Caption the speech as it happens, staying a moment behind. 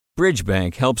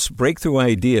Bridgebank helps breakthrough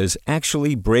ideas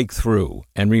actually break through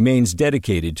and remains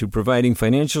dedicated to providing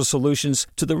financial solutions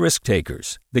to the risk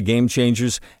takers, the game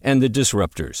changers, and the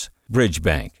disruptors.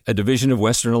 Bridgebank, a division of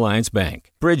Western Alliance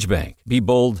Bank. Bridgebank. Be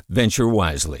bold, venture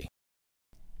wisely.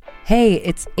 Hey,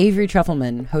 it's Avery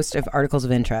Trufelman, host of Articles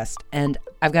of Interest, and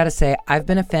I've got to say, I've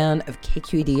been a fan of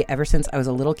KQED ever since I was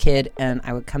a little kid, and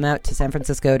I would come out to San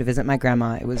Francisco to visit my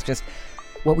grandma. It was just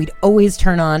what we'd always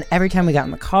turn on every time we got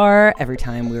in the car, every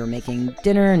time we were making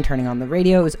dinner and turning on the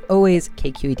radio. It was always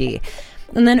KQED.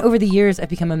 And then over the years, I've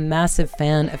become a massive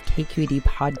fan of KQED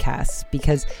podcasts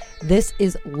because this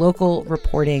is local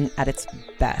reporting at its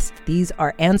best. These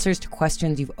are answers to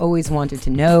questions you've always wanted to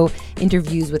know,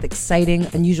 interviews with exciting,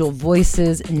 unusual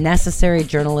voices, necessary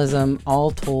journalism,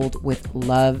 all told with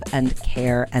love and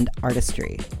care and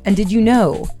artistry. And did you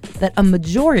know that a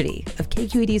majority of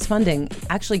KQED's funding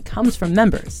actually comes from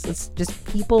members? It's just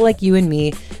people like you and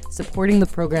me supporting the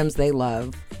programs they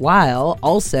love, while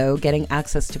also getting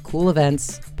access to cool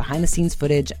events, behind-the-scenes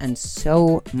footage, and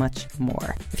so much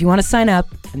more. If you want to sign up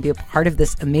and be a part of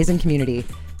this amazing community,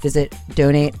 visit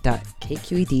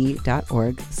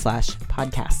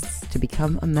donate.kqed.org/podcasts to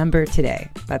become a member today.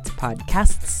 That's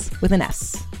podcasts with an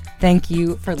S. Thank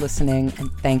you for listening, and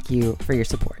thank you for your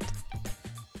support.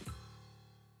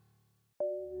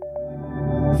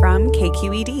 From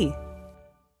KQED.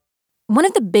 One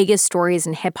of the biggest stories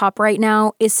in hip-hop right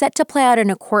now is set to play out in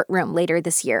a courtroom later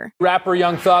this year. Rapper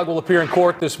Young Thug will appear in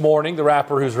court this morning. The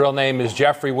rapper, whose real name is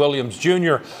Jeffrey Williams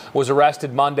Jr., was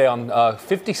arrested Monday on a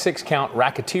 56-count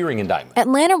racketeering indictment.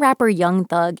 Atlanta rapper Young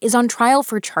Thug is on trial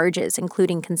for charges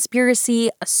including conspiracy,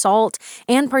 assault,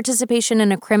 and participation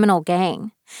in a criminal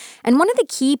gang. And one of the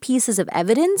key pieces of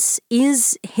evidence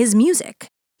is his music.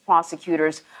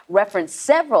 Prosecutors reference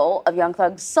several of Young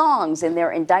Thug's songs in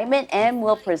their indictment and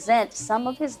will present some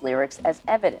of his lyrics as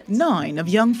evidence. 9 of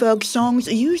Young Thug's songs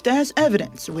are used as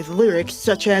evidence, with lyrics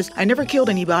such as, "I never killed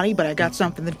anybody, but I got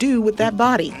something to do with that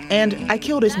body," and "I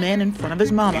killed his man in front of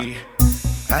his mama."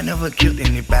 I never killed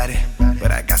anybody, but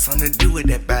I got something to do with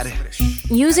that body.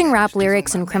 Using rap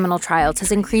lyrics in criminal trials has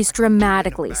increased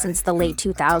dramatically since the late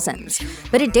 2000s,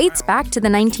 but it dates back to the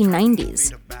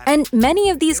 1990s. And many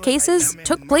of these cases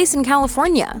took place in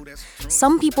California.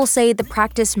 Some people say the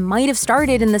practice might have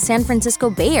started in the San Francisco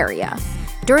Bay Area,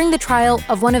 during the trial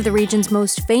of one of the region's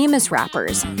most famous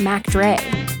rappers, Mac Dre.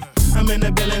 I'm in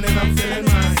the building and I'm feeling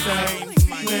myself.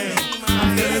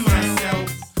 I'm feeling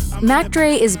myself. Mac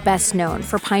Dre is best known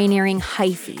for pioneering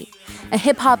hyphy, a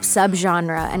hip-hop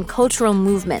subgenre and cultural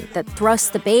movement that thrusts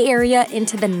the Bay Area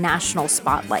into the national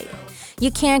spotlight.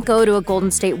 You can't go to a Golden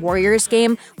State Warriors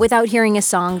game without hearing a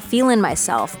song, "Feelin'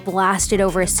 Myself," blasted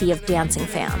over a sea of dancing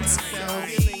fans.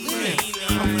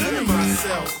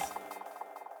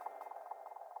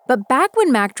 But back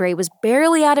when Mac Dre was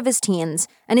barely out of his teens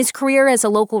and his career as a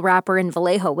local rapper in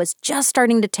Vallejo was just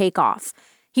starting to take off,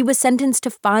 he was sentenced to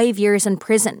 5 years in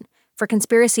prison for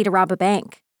conspiracy to rob a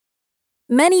bank.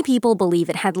 Many people believe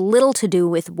it had little to do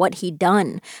with what he'd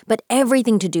done, but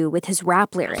everything to do with his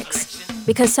rap lyrics,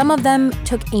 because some of them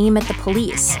took aim at the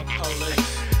police.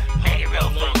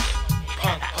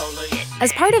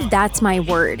 As part of That's My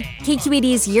Word,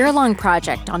 KQED's year-long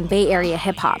project on Bay Area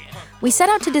hip-hop, we set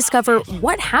out to discover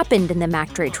what happened in the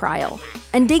Mac Dre trial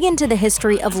and dig into the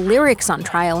history of lyrics on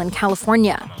trial in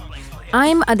California.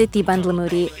 I'm Aditi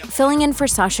Bandlamudi, filling in for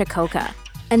Sasha Koka,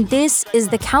 and this is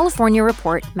the California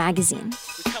Report magazine.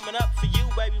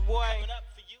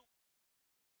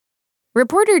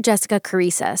 Reporter Jessica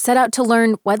Carissa set out to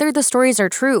learn whether the stories are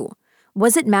true.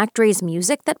 Was it Mac Dre's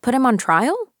music that put him on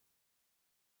trial?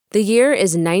 The year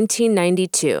is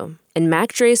 1992, and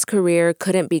Mac Dre's career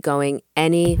couldn't be going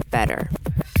any better.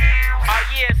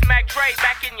 It's Mac Dre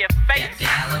back in your face.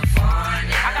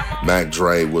 Mac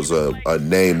Dre was a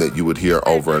name that you would hear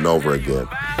over and over again.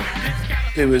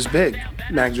 It was big.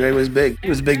 Mac Dre was big. It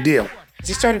was a big deal.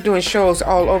 He started doing shows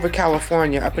all over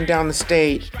California, up and down the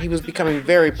state. He was becoming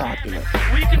very popular.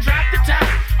 We can drop the top,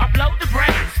 or blow the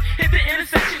brakes, hit the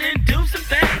intersection and do some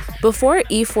things. Before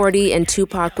E40 and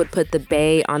Tupac would put the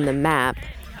Bay on the map,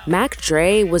 Mac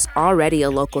Dre was already a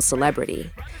local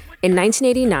celebrity. In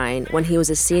 1989, when he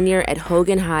was a senior at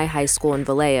Hogan High School in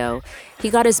Vallejo, he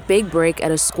got his big break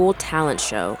at a school talent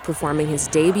show, performing his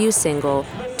debut single,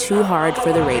 Too Hard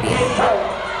for the Radio.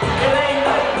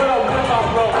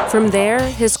 From there,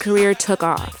 his career took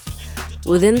off.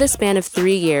 Within the span of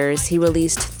 3 years, he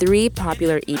released 3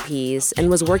 popular EPs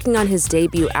and was working on his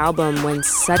debut album when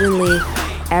suddenly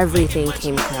everything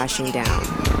came crashing down.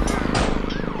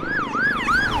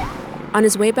 On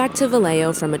his way back to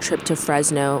Vallejo from a trip to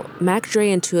Fresno, Mac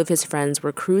Dre and two of his friends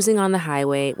were cruising on the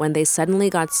highway when they suddenly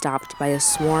got stopped by a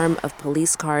swarm of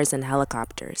police cars and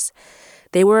helicopters.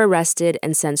 They were arrested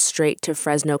and sent straight to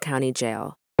Fresno County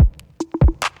Jail.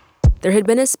 There had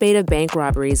been a spate of bank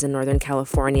robberies in Northern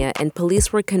California, and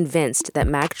police were convinced that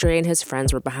Mac Dre and his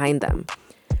friends were behind them.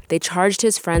 They charged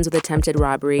his friends with attempted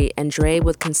robbery and Dre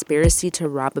with conspiracy to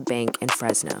rob a bank in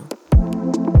Fresno.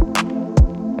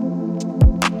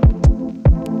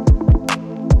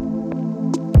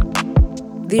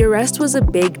 The arrest was a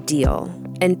big deal,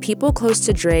 and people close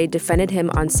to Dre defended him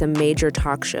on some major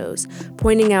talk shows,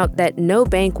 pointing out that no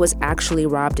bank was actually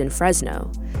robbed in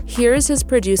Fresno. Here's his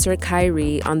producer,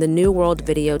 Kyrie, on the New World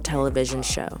Video television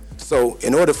show. So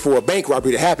in order for a bank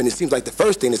robbery to happen, it seems like the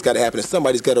first thing that's got to happen is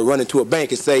somebody's got to run into a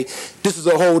bank and say, this is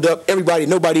a holdup,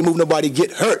 nobody move, nobody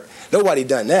get hurt. Nobody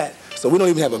done that. So we don't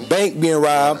even have a bank being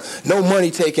robbed, no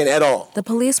money taken at all. The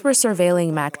police were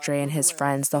surveilling Mac Dre and his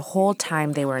friends the whole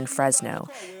time they were in Fresno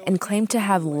and claimed to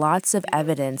have lots of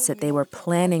evidence that they were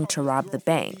planning to rob the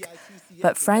bank.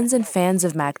 But friends and fans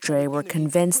of Mac Dre were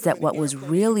convinced that what was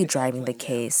really driving the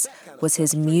case was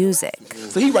his music.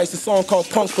 So he writes a song called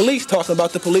Punk Police, talking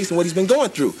about the police and what he's been going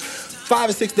through. 5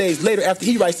 or 6 days later, after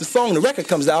he writes the song, the record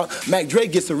comes out, Mac Dre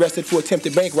gets arrested for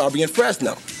attempted bank robbery in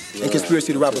Fresno and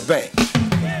conspiracy to rob a bank.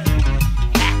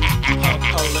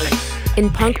 In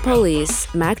Punk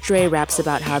Police, Mac Dre raps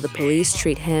about how the police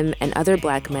treat him and other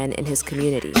black men in his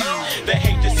community. They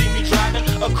hate to see me driving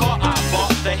a car I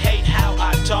bought. They hate how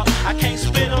I talk. I can't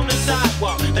spit on the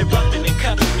sidewalk. They rubbing and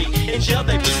cuffing me. In jail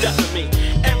they be stuffing me.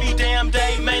 Every damn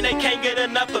day, man, they can't get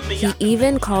enough of me. He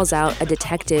even calls out a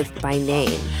detective by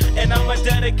name. And I'ma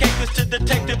dedicate this to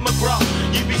Detective McGraw.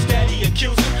 You be steady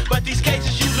accusing, but these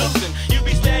cases you losing. You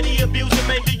be steady abusing,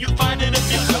 man, do you find it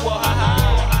amusing? Well,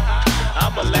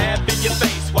 I'ma laugh in your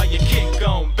face while you kick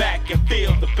on back and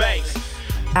feel the bass.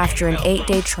 After an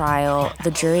 8-day trial,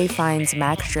 the jury finds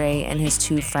Mac Dre and his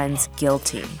two friends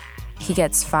guilty. He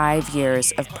gets 5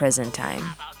 years of prison time.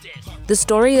 The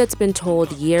story that's been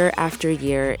told year after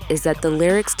year is that the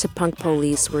lyrics to Punk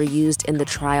Police were used in the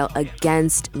trial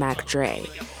against Mac Dre,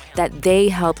 that they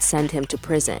helped send him to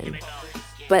prison.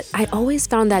 But I always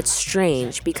found that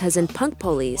strange because in Punk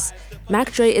Police,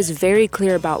 Mac Dre is very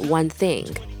clear about one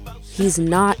thing. He's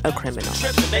not a criminal.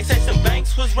 They say some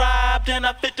banks was robbed and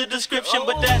I fit the description,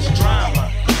 but that's drama.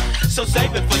 So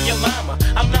save it for your mama.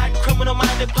 I'm not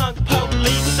criminal-minded punk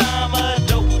police. I'm a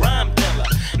dope rhyme dealer,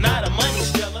 not a money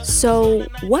stealer. So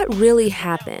what really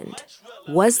happened?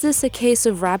 Was this a case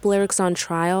of rap lyrics on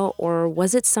trial, or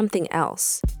was it something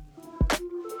else?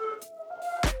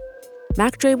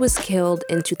 Mac Dre was killed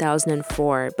in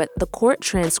 2004, but the court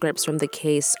transcripts from the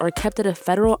case are kept at a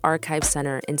federal archive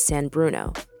center in San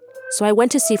Bruno. So I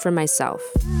went to see for myself.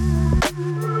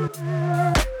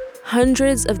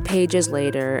 Hundreds of pages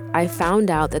later, I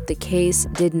found out that the case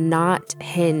did not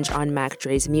hinge on Mac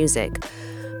Dre's music,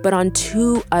 but on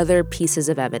 2 other pieces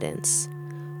of evidence.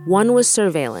 One was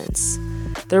surveillance.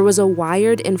 There was a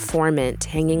wired informant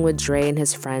hanging with Dre and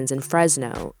his friends in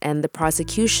Fresno, and the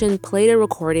prosecution played a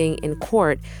recording in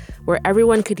court where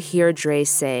everyone could hear Dre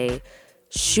say,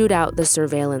 "Shoot out the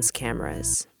surveillance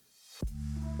cameras."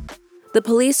 The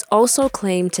police also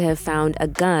claimed to have found a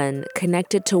gun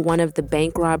connected to one of the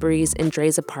bank robberies in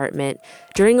Dre's apartment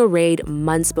during a raid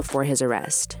months before his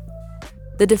arrest.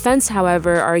 The defense,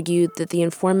 however, argued that the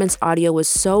informant's audio was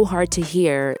so hard to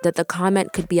hear that the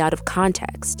comment could be out of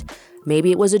context. Maybe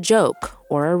it was a joke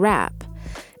or a rap.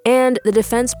 And the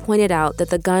defense pointed out that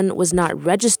the gun was not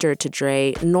registered to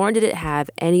Dre, nor did it have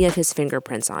any of his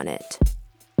fingerprints on it.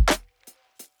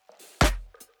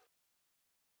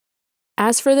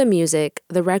 As for the music,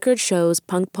 the record shows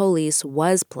Punk Police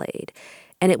was played,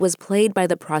 and it was played by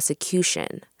the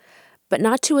prosecution. But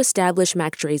not to establish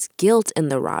Mac Dre's guilt in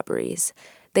the robberies.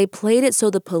 They played it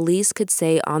so the police could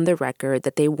say on the record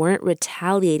that they weren't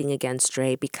retaliating against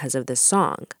Dre because of this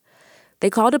song.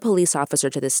 They called a police officer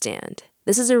to the stand.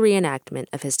 This is a reenactment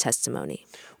of his testimony.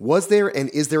 Was there and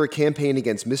is there a campaign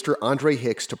against Mr. Andre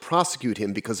Hicks to prosecute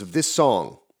him because of this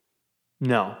song?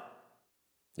 No.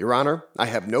 Your Honor, I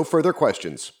have no further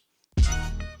questions.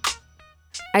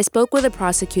 I spoke with a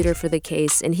prosecutor for the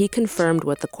case, and he confirmed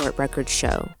what the court records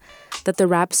show, that the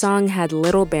rap song had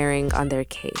little bearing on their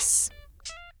case.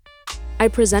 I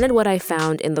presented what I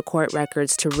found in the court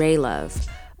records to Ray Love,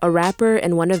 a rapper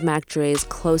and one of Mac Dre's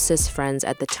closest friends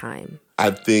at the time.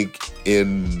 I think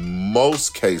in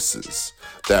most cases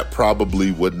that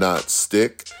probably would not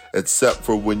stick, except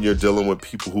for when you're dealing with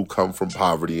people who come from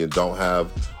poverty and don't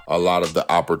have a lot of the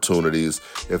opportunities.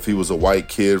 If he was a white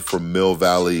kid from Mill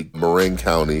Valley, Marin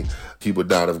County, he would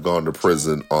not have gone to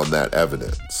prison on that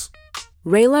evidence.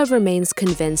 Ray Love remains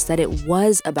convinced that it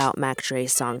was about Mac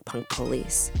Dre's song Punk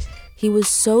Police. He was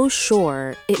so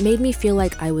sure, it made me feel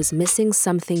like I was missing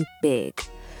something big.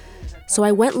 So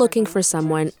I went looking for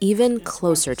someone even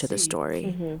closer to the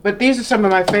story. But these are some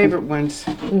of my favorite ones.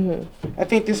 I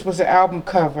think this was an album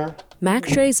cover. Mac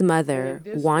Dre's mother,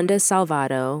 Wanda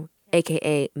Salvato,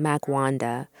 a.k.a. Mac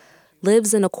Wanda,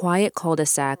 lives in a quiet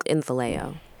cul-de-sac in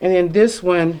Vallejo. And then this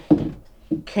one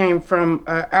came from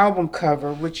an album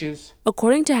cover, which is...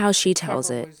 According to how she tells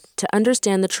it, to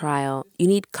understand the trial, you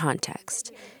need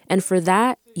context. And for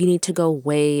that, you need to go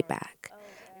way back.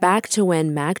 Back to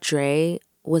when Mac Dre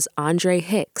was Andre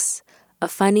Hicks, a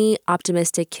funny,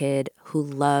 optimistic kid who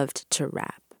loved to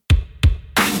rap.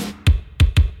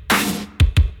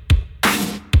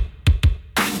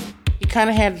 He kind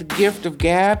of had the gift of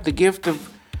gab, the gift of,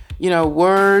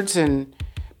 words and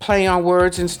play on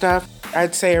words and stuff.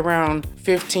 I'd say around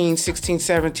 15, 16,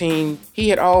 17, he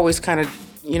had always kind of,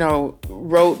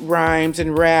 wrote rhymes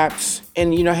and raps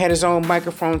and, had his own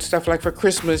microphone stuff. Like for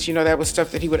Christmas, that was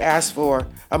stuff that he would ask for,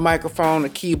 a microphone, a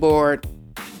keyboard.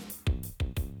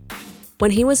 When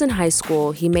he was in high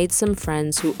school, he made some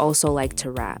friends who also liked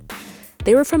to rap.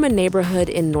 They were from a neighborhood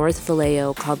in North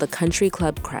Vallejo called the Country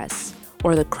Club Crest,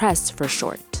 or the Crest for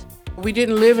short. We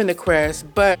didn't live in the Crest,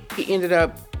 but he ended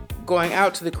up going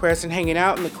out to the Crest and hanging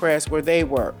out in the Crest where they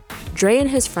were. Dre and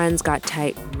his friends got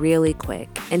tight really quick,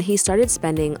 and he started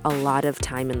spending a lot of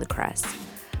time in the Crest.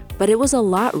 But it was a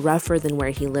lot rougher than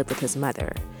where he lived with his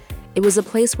mother. It was a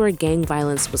place where gang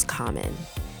violence was common.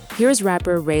 Here's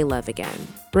rapper Ray Love again.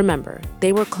 Remember,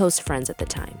 they were close friends at the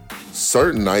time.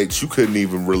 Certain nights you couldn't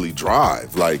even really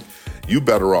drive. Like, you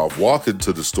better off walking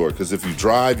to the store, because if you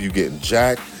drive, you getting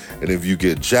jacked, and if you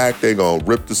get jacked, they gonna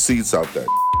rip the seats out that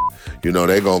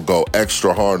they gonna go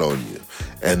extra hard on you.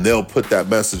 And they'll put that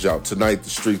message out, tonight the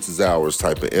streets is ours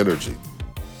type of energy.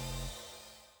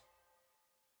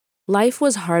 Life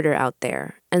was harder out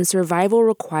there, and survival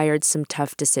required some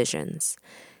tough decisions.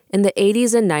 In the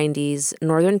 80s and 90s,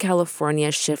 Northern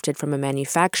California shifted from a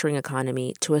manufacturing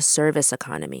economy to a service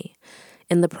economy.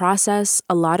 In the process,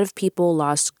 a lot of people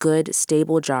lost good,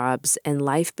 stable jobs, and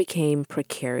life became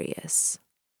precarious.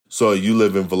 So you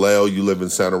live in Vallejo, you live in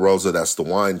Santa Rosa, that's the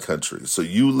wine country. So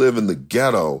you live in the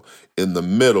ghetto in the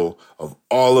middle of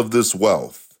all of this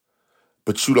wealth,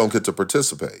 but you don't get to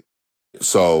participate.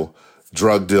 So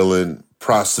drug dealing,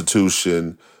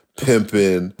 prostitution,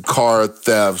 pimping, car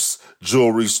thefts,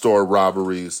 jewelry store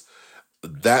robberies,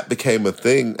 that became a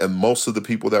thing, and most of the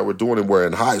people that were doing it were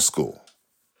in high school.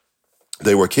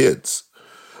 They were kids,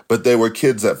 but they were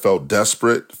kids that felt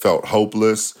desperate, felt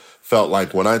hopeless, felt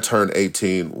like when I turn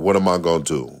 18, what am I going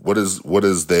to do? What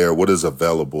is there? What is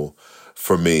available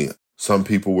for me? Some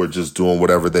people were just doing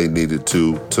whatever they needed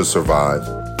to survive.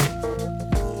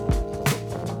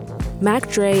 Mac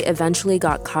Dre eventually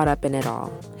got caught up in it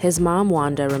all. His mom,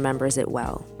 Wanda, remembers it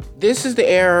well. This is the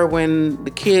era when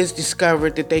the kids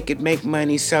discovered that they could make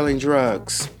money selling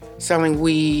drugs, selling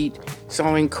weed,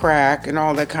 selling crack, and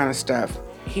all that kind of stuff.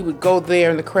 He would go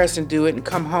there in the Crest and do it and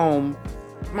come home.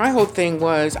 My whole thing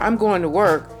was, I'm going to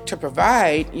work to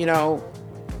provide,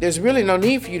 there's really no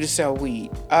need for you to sell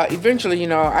weed.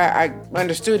 Eventually, I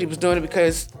understood he was doing it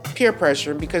because peer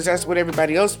pressure, because that's what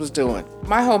everybody else was doing.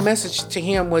 My whole message to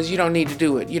him was, you don't need to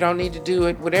do it. You don't need to do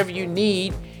it. Whatever you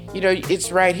need,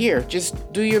 it's right here.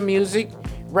 Just do your music,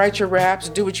 write your raps,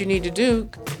 do what you need to do.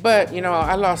 But,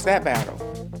 I lost that battle.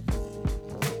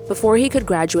 Before he could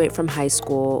graduate from high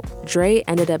school, Dre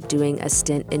ended up doing a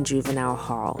stint in juvenile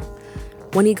hall.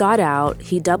 When he got out,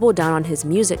 he doubled down on his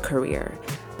music career,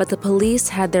 but the police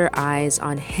had their eyes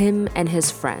on him and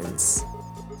his friends.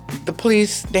 The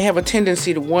police, they have a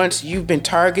tendency to, once you've been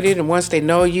targeted and once they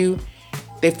know you,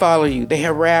 they follow you, they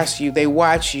harass you, they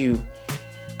watch you.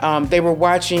 They were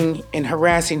watching and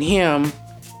harassing him,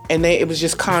 and it was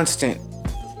just constant.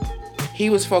 He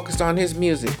was focused on his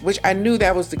music, which I knew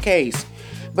that was the case.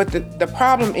 But the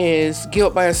problem is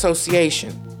guilt by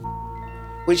association,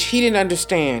 which he didn't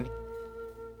understand.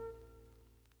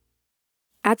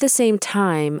 At the same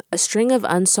time, a string of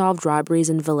unsolved robberies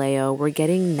in Vallejo were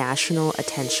getting national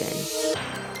attention.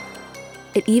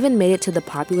 It even made it to the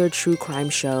popular true crime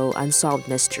show Unsolved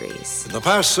Mysteries. In the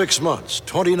past 6 months,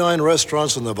 29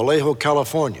 restaurants in the Vallejo,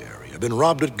 California area have been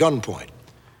robbed at gunpoint.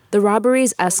 The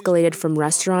robberies escalated from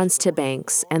restaurants to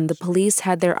banks, and the police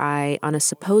had their eye on a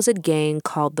supposed gang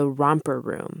called the Romper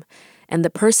Room, and the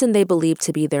person they believed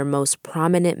to be their most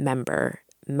prominent member,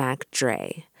 Mac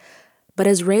Dre. But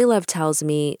as Ray Love tells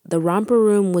me, the Romper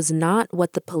Room was not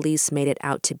what the police made it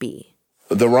out to be.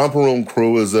 The Romper Room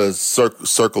crew is a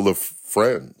circle of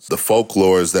friends. The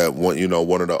folklore is that one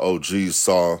of the OGs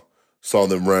saw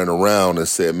them running around and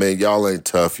said, man, y'all ain't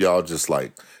tough. Y'all just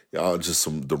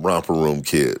the romper room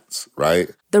kids, right?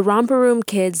 The romper room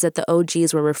kids that the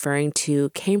OGs were referring to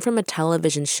came from a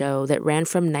television show that ran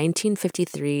from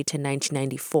 1953 to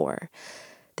 1994.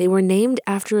 They were named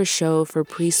after a show for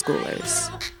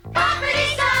preschoolers.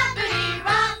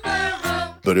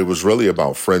 But it was really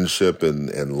about friendship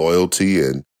and loyalty,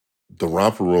 and the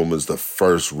romper room is the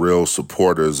first real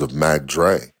supporters of Mac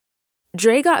Dre.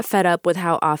 Dre got fed up with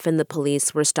how often the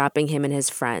police were stopping him and his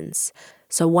friends.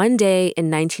 So one day in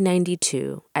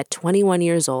 1992, at 21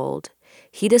 years old,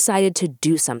 he decided to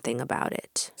do something about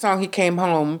it. He came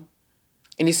home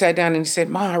and he sat down and he said,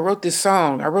 "Ma, I wrote this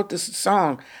song.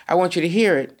 I want you to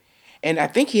hear it." And I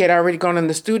think he had already gone in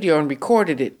the studio and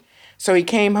recorded it. So he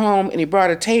came home and he brought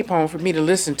a tape home for me to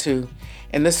listen to.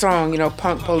 And the song,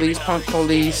 Punk Police, Punk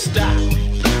Police.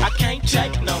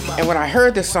 And when I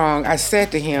heard the song, I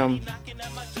said to him,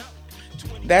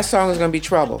 that song is going to be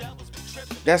trouble.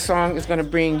 That song is going to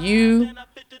bring you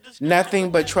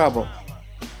nothing but trouble.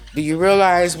 Do you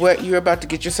realize what you're about to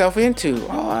get yourself into?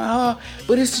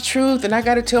 But it's the truth, and I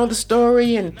got to tell the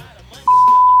story, and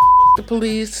the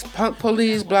police, punk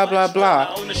police, blah, blah,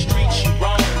 blah. On the streets you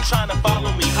roam, trying to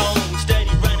follow me home,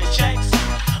 steady running checks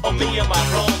on me and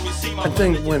my room. You see my I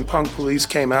think when Punk Police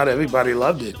came out, everybody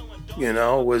loved it.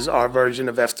 It was our version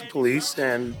of F the Police,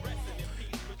 and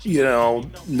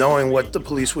knowing what the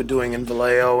police were doing in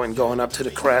Vallejo and going up to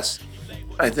the Crest,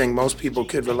 I think most people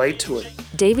could relate to it.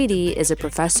 Davey D is a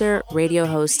professor, radio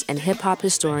host, and hip-hop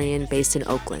historian based in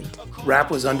Oakland. Rap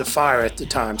was under fire at the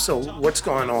time, so what's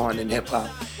going on in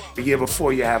hip-hop? The year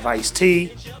before you have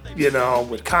Ice-T,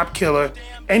 with Cop Killer,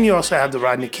 and you also have the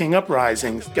Rodney King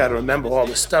uprising. Got to remember all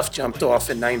the stuff jumped off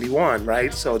in 91,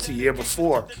 right? So it's a year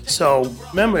before. So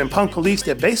remember, in Punk Police,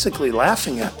 they're basically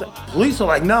laughing at them. Police are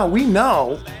like, no, we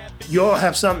know you all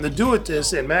have something to do with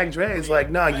this, and Mac Dre is like,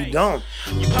 no, you don't.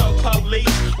 You punk police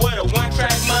with a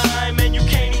one-track mind, man, you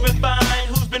can't even find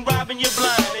who's been robbing you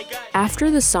blind. After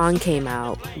the song came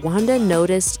out, Wanda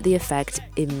noticed the effect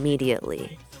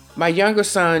immediately. My younger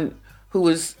son, who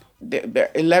was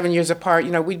 11 years apart,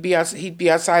 he'd be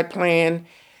outside playing,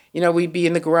 we'd be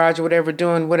in the garage or whatever,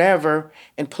 doing whatever,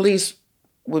 and police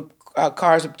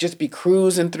cars would just be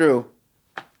cruising through.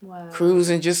 Wow.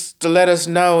 Cruising just to let us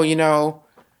know,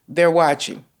 they're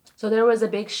watching. So there was a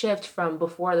big shift from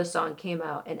before the song came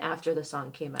out and after the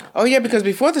song came out. Oh, yeah, because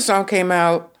before the song came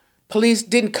out, police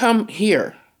didn't come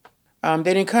here.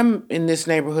 They didn't come in this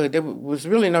neighborhood. There was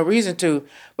really no reason to.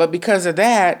 But because of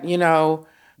that,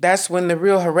 that's when the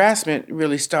real harassment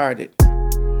really started.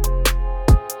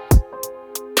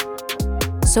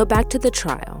 So back to the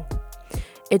trial.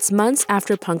 It's months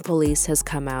after Punk Police has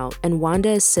come out, and Wanda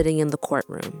is sitting in the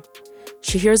courtroom.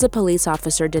 She hears a police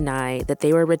officer deny that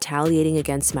they were retaliating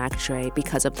against Mac Dre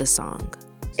because of the song.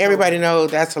 Everybody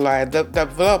knows that's a lie. The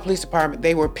Vallejo Police Department,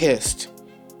 they were pissed.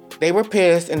 They were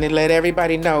pissed, and they let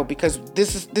everybody know, because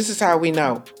this is how we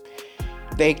know.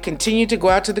 They continued to go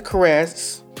out to the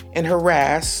Crest and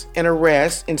harass and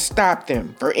arrest and stop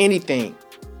them for anything.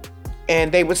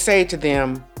 And they would say to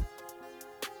them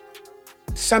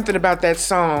something about that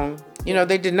song.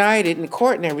 They denied it in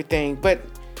court and everything, but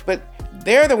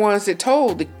they're the ones that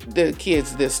told the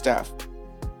kids this stuff.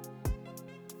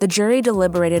 The jury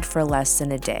deliberated for less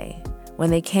than a day.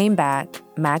 When they came back,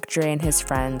 Mac Dre and his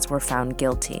friends were found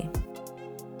guilty.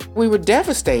 We were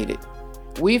devastated.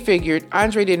 We figured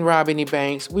Andre didn't rob any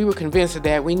banks. We were convinced of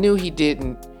that. We knew he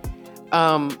didn't.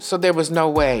 So there was no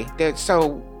way.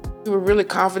 So we were really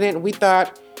confident, and we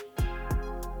thought,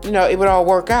 it would all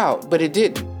work out, but it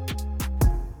didn't.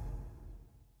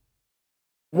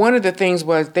 One of the things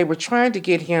was they were trying to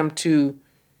get him to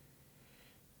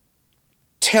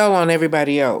tell on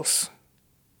everybody else,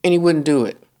 and he wouldn't do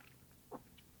it.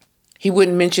 He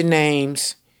wouldn't mention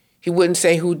names. He wouldn't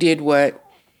say who did what.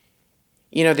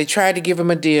 They tried to give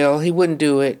him a deal. He wouldn't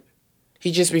do it.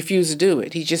 He just refused to do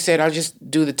it. He just said, I'll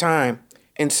just do the time.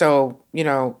 And so,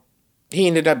 he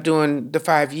ended up doing the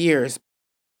 5 years.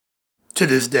 To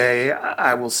this day,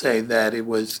 I will say that it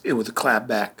was a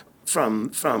clapback from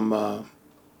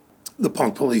the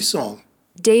Punk Police song.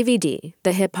 Davey D,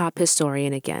 the hip-hop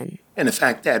historian again. And the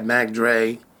fact that Mac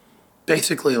Dre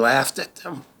basically laughed at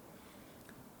them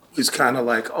was kind of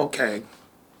like, okay,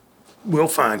 we'll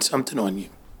find something on you.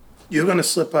 You're going to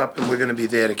slip up, and we're going to be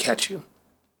there to catch you.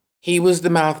 He was the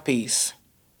mouthpiece,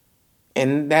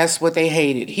 and that's what they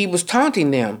hated. He was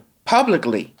taunting them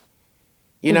publicly,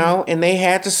 and they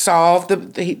had to solve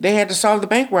the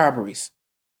bank robberies.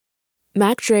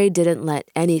 Mac Dre didn't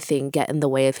let anything get in the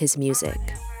way of his music.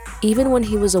 Even when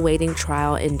he was awaiting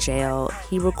trial in jail,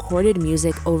 he recorded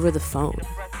music over the phone,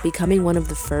 becoming one of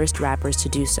the first rappers to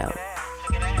do so.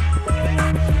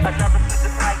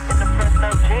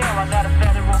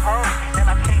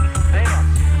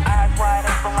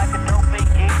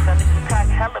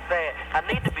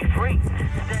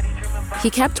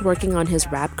 He kept working on his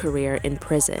rap career in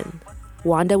prison.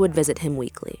 Wanda would visit him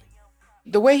weekly.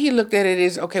 The way he looked at it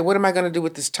is, okay, what am I going to do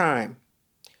with this time?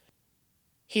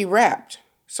 He rapped.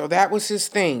 So that was his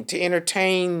thing, to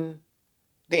entertain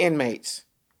the inmates.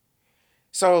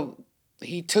 So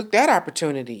he took that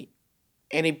opportunity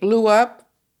and he blew up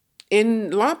in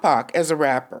Lompoc as a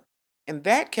rapper. And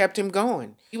that kept him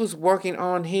going. He was working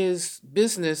on his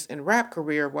business and rap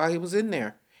career while he was in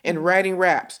there and writing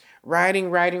raps, writing.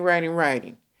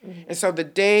 Mm-hmm. And so the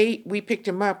day we picked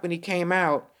him up when he came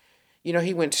out, you know,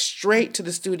 he went straight to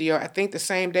the studio, I think the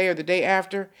same day or the day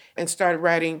after, and started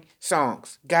writing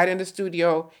songs. Got in the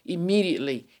studio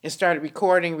immediately and started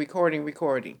recording.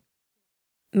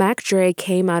 Mac Dre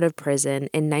came out of prison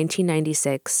in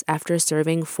 1996 after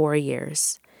serving 4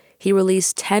 years. He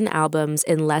released 10 albums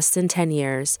in less than 10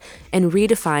 years and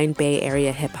redefined Bay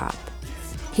Area hip-hop.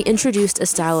 He introduced a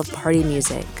style of party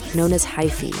music known as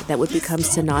hyphy that would become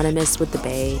synonymous with the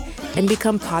Bay and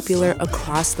become popular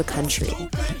across the country.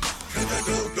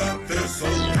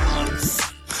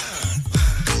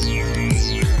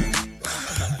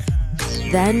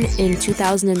 Then, in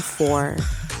 2004,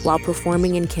 while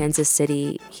performing in Kansas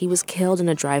City, he was killed in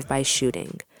a drive-by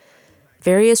shooting.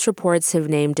 Various reports have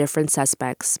named different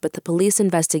suspects, but the police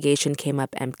investigation came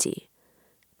up empty.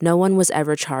 No one was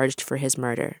ever charged for his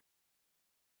murder.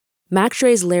 Mac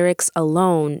Dre's lyrics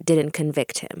alone didn't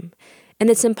convict him, and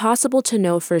it's impossible to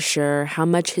know for sure how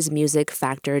much his music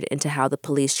factored into how the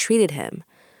police treated him.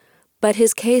 But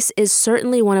his case is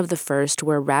certainly one of the first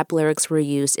where rap lyrics were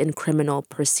used in criminal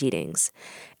proceedings,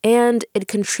 and it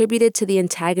contributed to the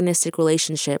antagonistic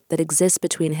relationship that exists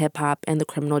between hip-hop and the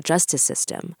criminal justice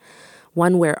system,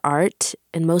 one where art,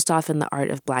 and most often the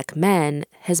art of Black men,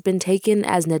 has been taken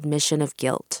as an admission of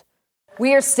guilt.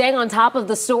 We are staying on top of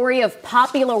the story of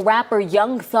popular rapper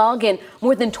Young Thug and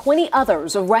more than 20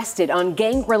 others arrested on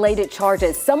gang-related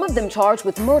charges, some of them charged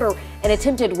with murder and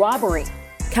attempted robbery.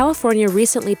 California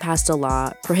recently passed a law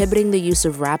prohibiting the use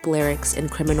of rap lyrics in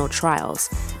criminal trials,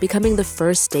 becoming the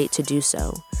first state to do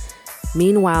so.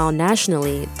 Meanwhile,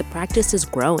 nationally, the practice is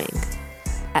growing.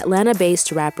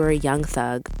 Atlanta-based rapper Young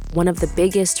Thug, one of the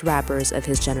biggest rappers of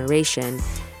his generation,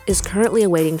 is currently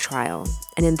awaiting trial,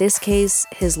 and in this case,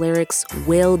 his lyrics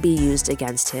will be used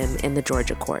against him in the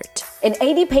Georgia court. An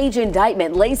 80-page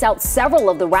indictment lays out several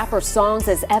of the rapper's songs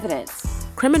as evidence.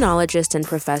 Criminologist and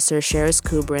professor Sheris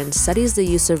Kubrin studies the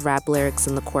use of rap lyrics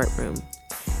in the courtroom.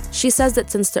 She says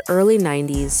that since the early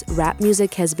 90s, rap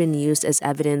music has been used as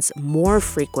evidence more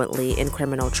frequently in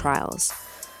criminal trials.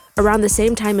 Around the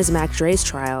same time as Mac Dre's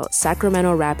trial,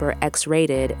 Sacramento rapper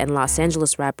X-Rated and Los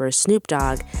Angeles rapper Snoop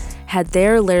Dogg had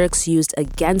their lyrics used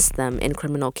against them in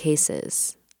criminal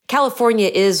cases. California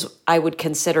is, I would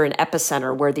consider, an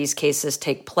epicenter where these cases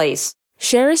take place.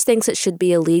 Sheris thinks it should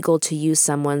be illegal to use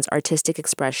someone's artistic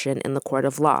expression in the court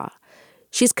of law.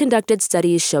 She's conducted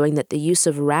studies showing that the use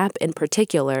of rap in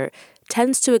particular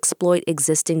tends to exploit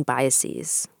existing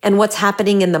biases. And what's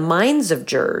happening in the minds of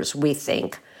jurors, we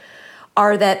think,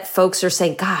 are that folks are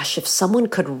saying, gosh, if someone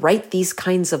could write these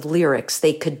kinds of lyrics,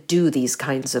 they could do these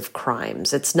kinds of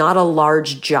crimes. It's not a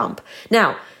large jump.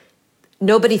 Now,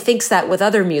 nobody thinks that with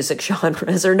other music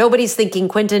genres, or nobody's thinking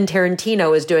Quentin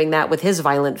Tarantino is doing that with his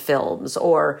violent films,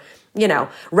 or, you know,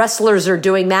 wrestlers are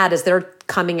doing that as they're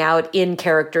coming out in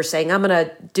character saying, I'm going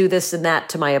to do this and that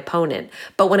to my opponent.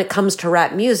 But when it comes to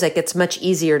rap music, it's much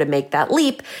easier to make that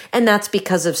leap, and that's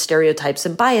because of stereotypes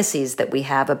and biases that we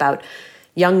have about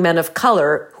young men of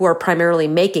color who are primarily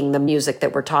making the music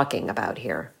that we're talking about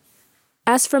here.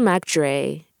 As for Mac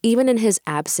Dre, even in his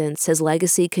absence, his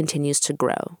legacy continues to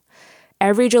grow.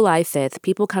 Every July 5th,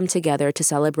 people come together to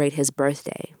celebrate his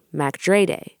birthday, Mac Dre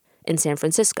Day, in San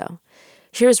Francisco.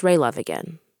 Here's Ray Love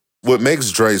again. What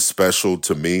makes Dre special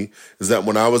to me is that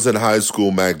when I was in high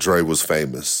school, Mac Dre was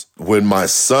famous. When my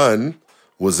son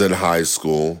was in high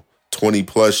school, 20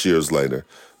 plus years later,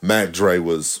 Mac Dre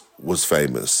was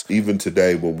famous. Even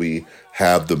today, when we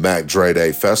have the Mac Dre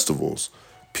Day festivals,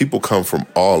 people come from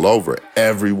all over,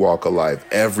 every walk of life,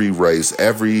 every race,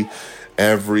 every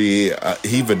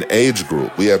even age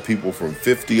group. We have people from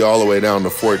 50 all the way down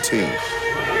to 14.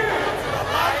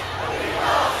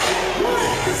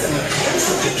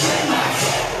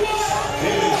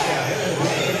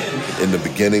 In the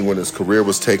beginning, when his career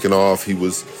was taking off, he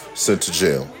was sent to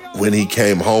jail. When he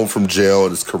came home from jail and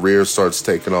his career starts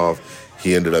taking off,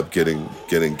 he ended up getting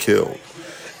killed.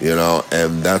 You know,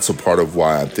 and that's a part of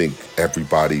why I think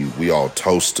we all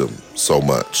toast him so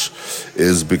much,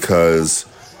 is because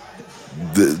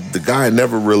the guy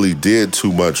never really did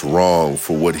too much wrong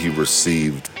for what he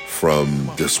received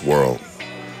from this world.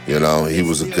 You know, he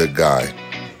was a good guy.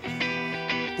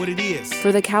 What it is.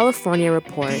 For the California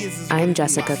Report, I'm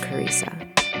Jessica Carissa.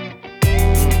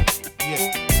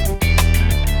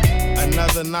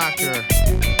 Another knocker.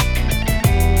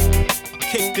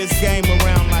 Kick this game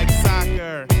around like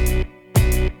soccer.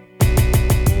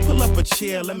 Pull up a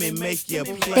chair, let me make you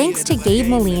play. Thanks to Gabe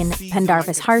Moline,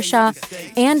 Pendarvis Harshaw,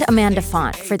 and Amanda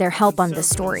Font for their help on this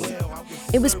story.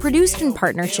 It was produced in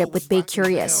partnership with Bay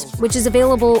Curious, which is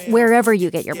available wherever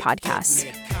you get your podcasts.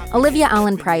 Olivia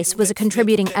Allen Price was a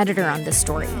contributing editor on this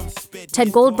story.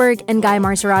 Ted Goldberg and Guy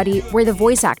Marzorati were the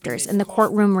voice actors in the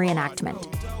courtroom reenactment.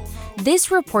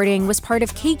 This reporting was part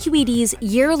of KQED's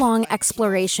year-long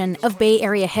exploration of Bay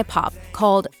Area hip-hop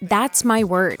called That's My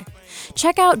Word.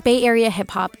 Check out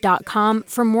bayareahiphop.com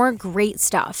for more great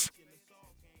stuff.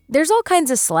 There's all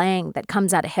kinds of slang that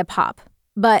comes out of hip-hop,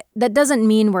 but that doesn't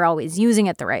mean we're always using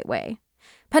it the right way.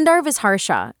 Pendarvis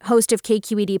Harshaw, host of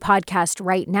KQED podcast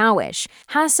Right Now-ish,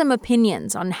 has some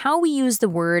opinions on how we use the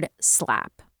word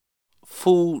slap.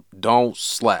 Food don't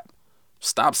slap.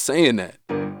 Stop saying that.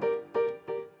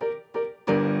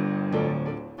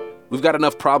 We've got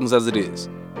enough problems as it is.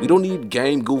 We don't need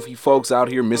game goofy folks out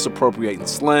here misappropriating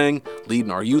slang,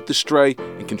 leading our youth astray,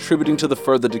 and contributing to the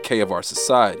further decay of our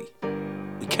society.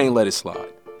 We can't let it slide.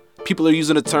 People are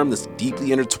using a term that's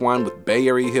deeply intertwined with Bay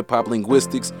Area hip-hop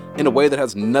linguistics in a way that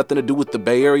has nothing to do with the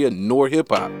Bay Area nor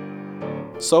hip-hop.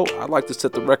 So I'd like to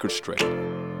set the record straight.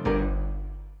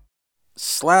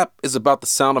 Slap is about the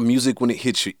sound of music when it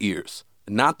hits your ears,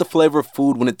 not the flavor of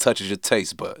food when it touches your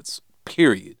taste buds.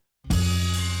 Period.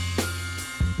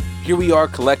 Here we are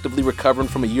collectively recovering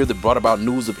from a year that brought about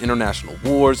news of international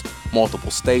wars, multiple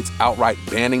states outright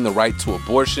banning the right to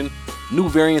abortion, new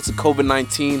variants of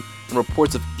COVID-19, and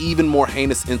reports of even more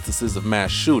heinous instances of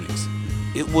mass shootings.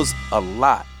 It was a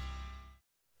lot.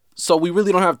 So we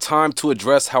really don't have time to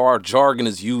address how our jargon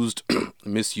is used,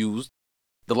 misused.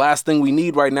 The last thing we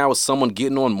need right now is someone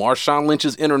getting on Marshawn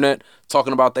Lynch's internet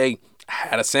talking about they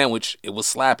had a sandwich, it was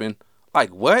slapping. Like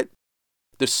what?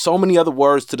 There's so many other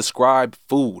words to describe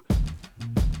food.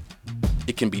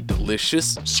 It can be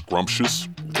delicious, scrumptious,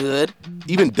 good,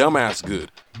 even dumbass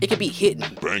good. It can be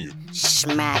hitting, banging,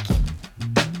 smacking.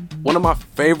 One of my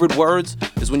favorite words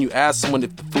is when you ask someone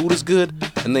if the food is good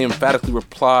and they emphatically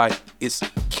reply, it's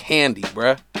candy,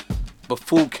 bruh. But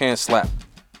food can't slap.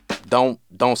 Don't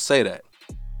say that.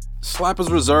 Slap is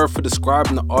reserved for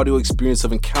describing the audio experience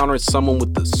of encountering someone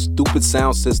with a stupid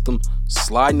sound system,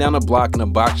 sliding down a block in a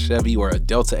box Chevy or a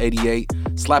Delta 88,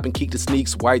 slapping Keek the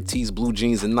Sneaks, white tees, blue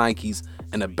jeans, and Nikes,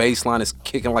 and the bass line is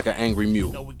kicking like an angry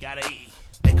mule.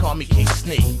 They call me King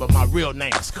Sneak, but my real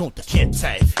name is Kunta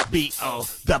Kinte.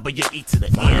 B-O-W-E to the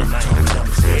end.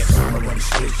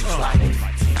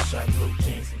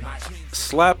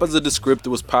 Slap as a descriptor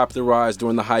was popularized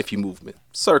during the hyphy movement,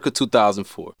 circa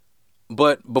 2004.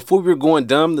 But before we were going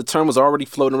dumb, the term was already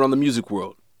floating around the music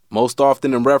world, most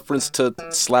often in reference to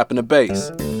slapping a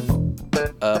bass,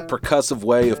 a percussive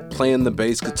way of playing the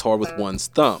bass guitar with one's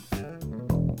thumb.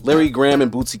 Larry Graham and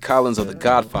Bootsy Collins are the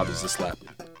godfathers of slapping,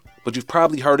 but you've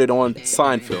probably heard it on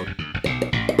Seinfeld.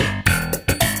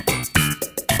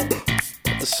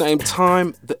 At the same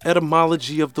time, the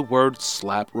etymology of the word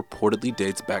slap reportedly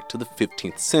dates back to the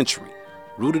 15th century,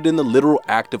 rooted in the literal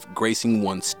act of gracing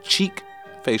one's cheek,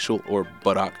 facial, or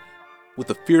buttock with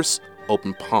a fierce,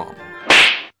 open palm.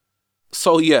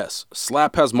 So yes,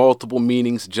 slap has multiple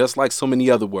meanings just like so many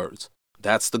other words.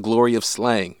 That's the glory of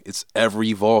slang. It's ever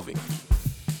evolving.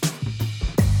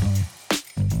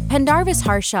 Pendarvis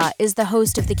Harshaw is the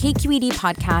host of the KQED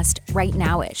podcast Right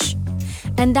Now-ish.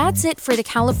 And that's it for the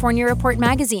California Report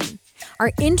magazine.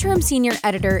 Our interim senior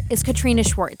editor is Katrina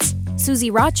Schwartz.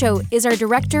 Susie Racho is our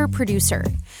director-producer.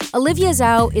 Olivia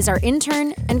Zhao is our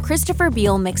intern, and Christopher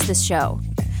Beal mixed this show.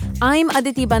 I'm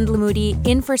Aditi Bandlamudi,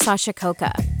 in for Sasha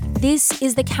Koka. This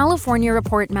is the California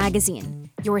Report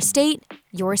magazine. Your state,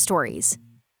 your stories.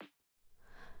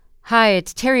 Hi,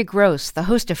 it's Terry Gross, the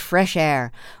host of Fresh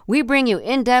Air. We bring you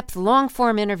in-depth,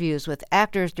 long-form interviews with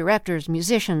actors, directors,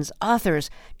 musicians, authors,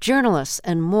 journalists,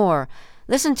 and more.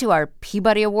 Listen to our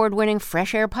Peabody Award-winning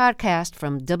Fresh Air podcast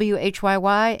from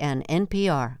WHYY and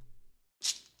NPR.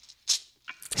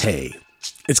 Hey,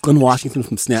 it's Glenn Washington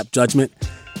from Snap Judgment.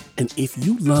 And if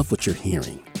you love what you're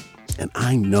hearing, and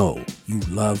I know you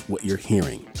love what you're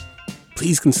hearing,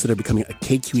 please consider becoming a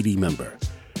KQED member.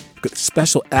 Get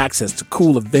special access to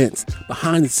cool events,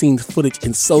 behind-the-scenes footage,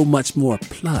 and so much more.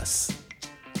 Plus,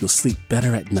 you'll sleep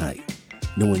better at night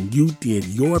knowing you did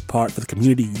your part for the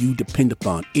community you depend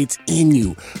upon. It's in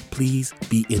you. Please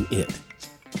be in it.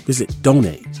 Visit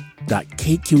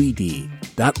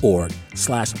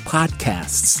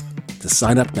donate.kqed.org/podcasts to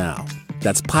sign up now.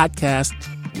 That's podcast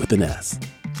with an S.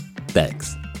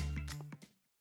 Thanks.